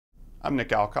I'm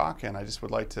Nick Alcock, and I just would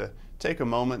like to take a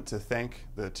moment to thank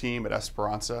the team at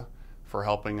Esperanza for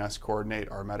helping us coordinate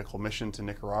our medical mission to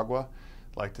Nicaragua.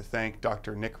 I'd like to thank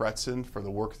Dr. Nick Retson for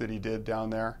the work that he did down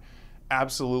there.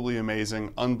 Absolutely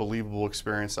amazing, unbelievable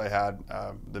experience I had.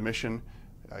 The mission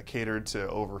catered to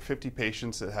over 50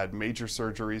 patients that had major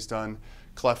surgeries done,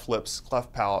 cleft lips,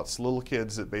 cleft palates, little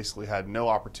kids that basically had no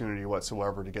opportunity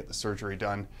whatsoever to get the surgery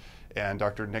done. And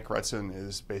Dr. Nick Retson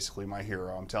is basically my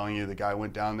hero. I'm telling you, the guy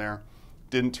went down there,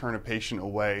 didn't turn a patient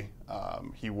away.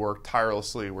 He worked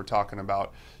tirelessly. We're talking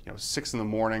about 6 in the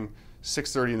morning,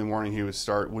 6:30 in the morning he would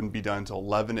start, wouldn't be done until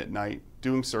 11 at night,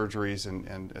 doing surgeries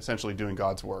and essentially doing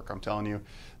God's work. I'm telling you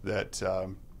that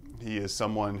he is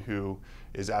someone who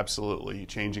is absolutely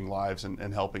changing lives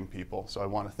and helping people. So I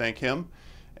want to thank him.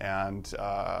 And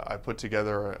I put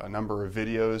together a number of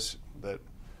videos that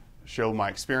show my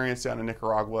experience down in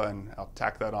Nicaragua, and I'll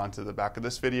tack that onto the back of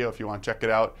this video if you want to check it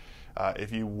out.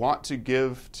 If you want to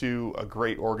give to a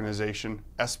great organization,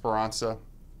 Esperanza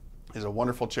is a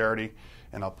wonderful charity,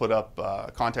 and I'll put up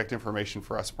contact information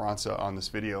for Esperanza on this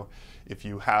video. If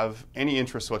you have any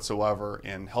interest whatsoever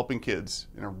in helping kids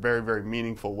in a very, very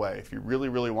meaningful way, if you really,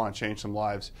 really want to change some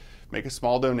lives, make a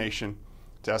small donation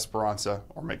to Esperanza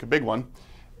or make a big one,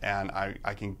 and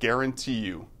I can guarantee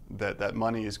you that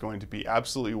money is going to be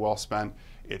absolutely well spent.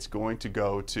 It's going to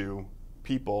go to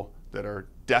people that are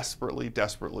desperately,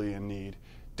 desperately in need,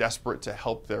 desperate to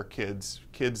help their kids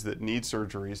that need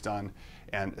surgeries done,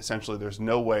 and essentially there's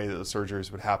no way that the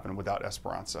surgeries would happen without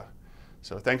Esperanza.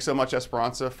 So thanks so much,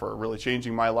 Esperanza, for really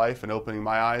changing my life and opening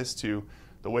my eyes to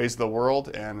the ways of the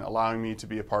world and allowing me to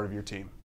be a part of your team.